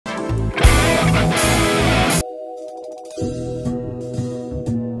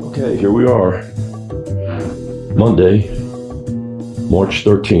Okay, here we are. Monday, March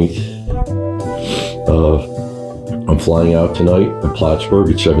 13th. I'm flying out tonight at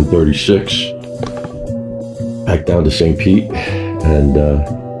Plattsburgh at 7:36. Back down to St. Pete, and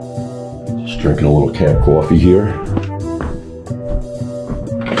just drinking a little camp coffee here.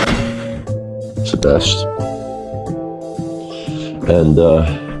 It's the best. And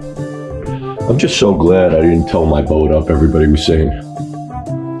I'm just so glad I didn't tow my boat up. Everybody was saying,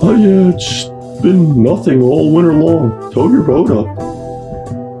 oh yeah, it's been nothing all winter long. Tow your boat up.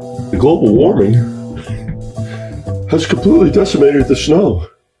 The global warming has completely decimated the snow.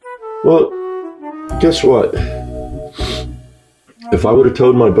 Well, guess what? If I would have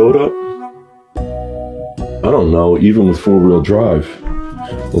towed my boat up, I don't know, even with four-wheel drive,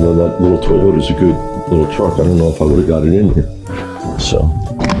 although that little Toyota is a good little truck, I don't know if I would have got it in here. So,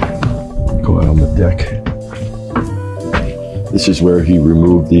 go out on the deck. This is where he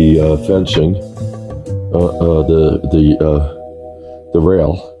removed the fencing, the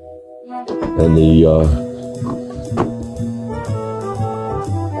rail, and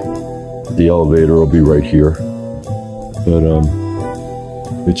the elevator will be right here. But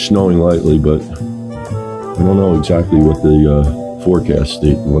it's snowing lightly, but I don't know exactly what the forecast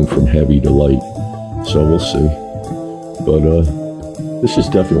state went from heavy to light, so we'll see. But this is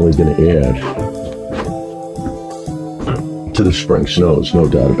definitely going to add to the spring snows, no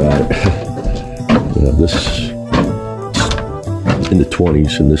doubt about it. You know, this is in the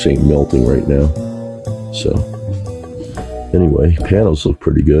 20s, and this ain't melting right now. So, anyway, panels look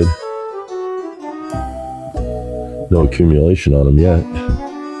pretty good. No accumulation on them yet.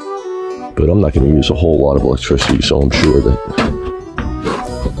 But I'm not going to use a whole lot of electricity, so I'm sure that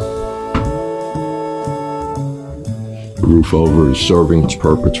the roof over is serving its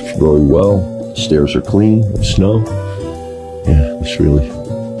purpose very well. Stairs are clean of snow. Yeah, it's really,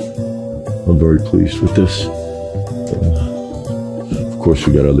 I'm very pleased with this. Of course,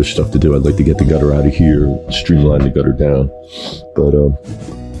 we got other stuff to do. I'd like to get the gutter out of here, streamline the gutter down, but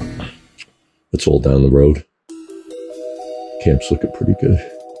it's all down the road. Camp's looking pretty good.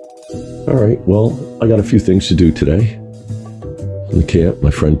 All right, well, I got a few things to do today in the camp.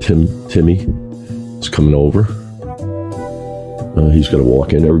 My friend Timmy is coming over. He's got to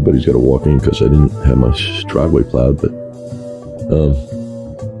walk in. Everybody's got to walk in because I didn't have my driveway plowed, but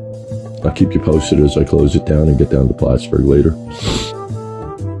I'll keep you posted as I close it down and get down to Plattsburgh later.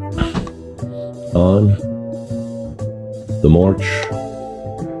 On the March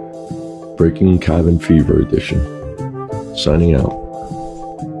Breaking Cabin Fever edition. Signing out.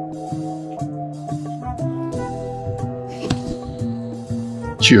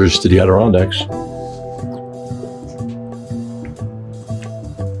 Cheers to the Adirondacks.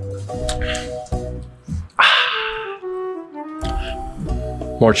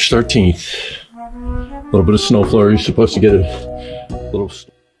 March 13th. A little bit of snow flurry. Supposed to get a little.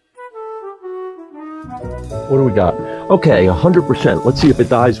 What do we got? Okay, 100%. Let's see if it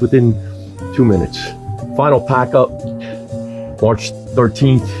dies within 2 minutes. Final pack up. March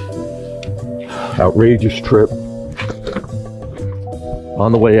 13th. Outrageous trip.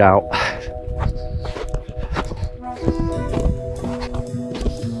 On the way out.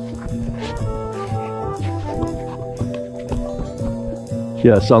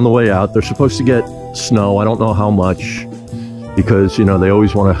 Yes, on the way out. They're supposed to get snow. I don't know how much, because, you know, they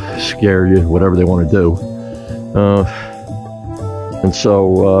always want to scare you, whatever they want to do. And so,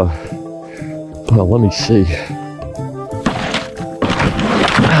 well, let me see.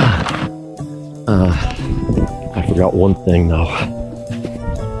 I forgot one thing, though.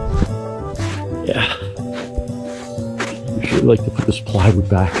 Yeah. I should like to put this plywood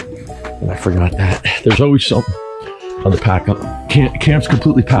back, and I forgot that. There's always something on the pack up. Camp's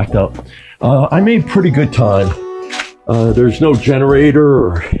completely packed up. I made pretty good time. There's no generator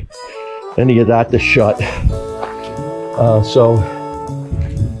or any of that to shut. So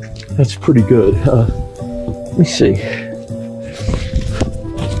that's pretty good. Let me see.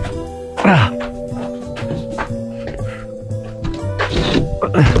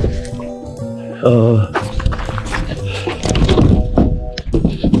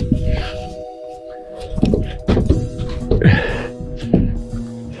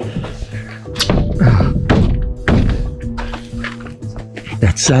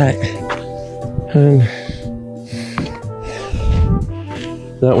 That's that. And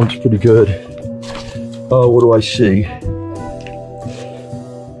that one's pretty good. What do I see?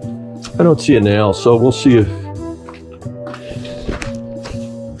 I don't see a nail, so we'll see if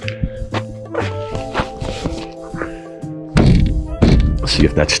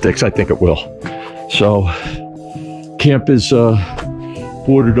that sticks. I think it will. So camp is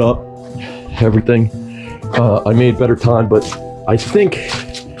boarded up, everything. I made better time, but I think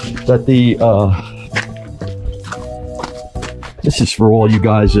that this is for all you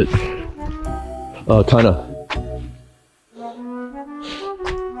guys that kind of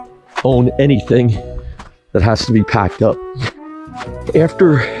own anything that has to be packed up.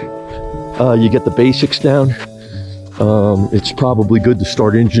 After you get the basics down, it's probably good to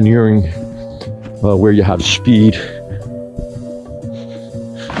start engineering where you have speed.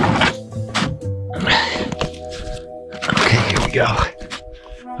 Okay, here we go.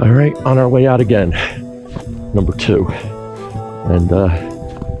 All right, on our way out again, number 2. And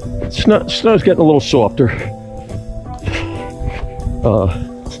snow's getting a little softer.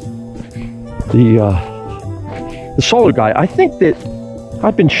 The solar guy, I think that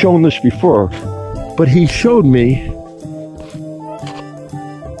I've been shown this before, but he showed me,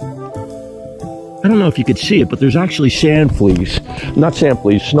 I don't know if you could see it, but there's actually sand fleas, not sand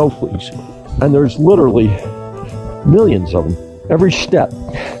fleas, snow fleas. And there's literally millions of them every step.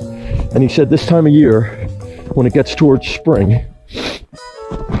 And he said this time of year, when it gets towards spring,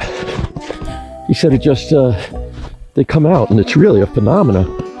 he said it just, they come out, and it's really a phenomena.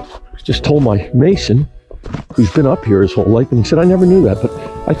 I just told my mason, who's been up here his whole life, and he said, I never knew that, but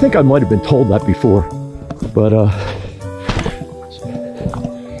I think I might have been told that before. But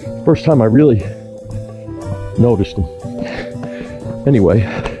first time I really noticed them. Anyway,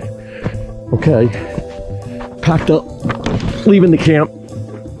 okay, packed up, leaving the camp.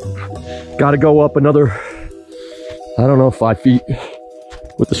 Got to go up another, I don't know, 5 feet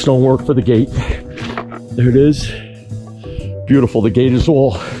with the stonework for the gate. There it is. Beautiful. The gate is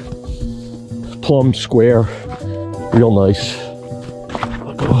all plumb square. Real nice.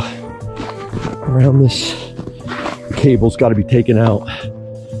 I'll go around this. The cable's got to be taken out.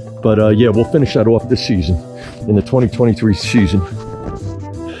 But yeah, we'll finish that off this season, in the 2023 season.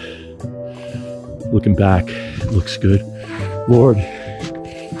 Looking back, it looks good. Lord,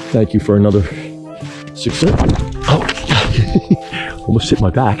 thank you for another success. Oh, almost hit my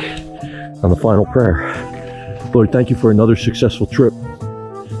back on the final prayer. Lord, thank you for another successful trip.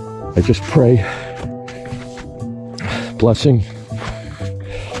 I just pray blessing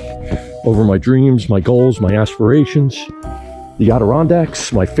over my dreams, my goals, my aspirations, the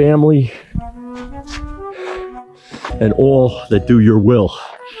Adirondacks, my family, and all that do your will,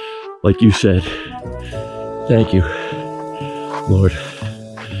 like you said. Thank you, Lord.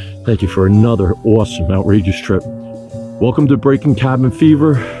 Thank you for another awesome, outrageous trip. Welcome to Breaking Cabin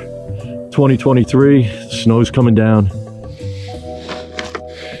Fever 2023. The snow's coming down.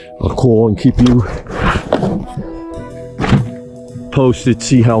 I'll call and keep you posted,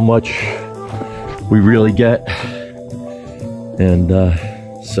 see how much we really get. And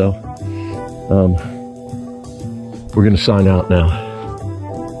we're gonna sign out now.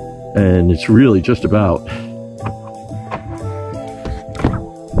 And it's really just about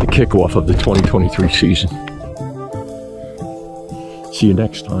the kickoff of the 2023 season. See you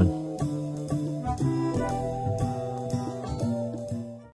next time.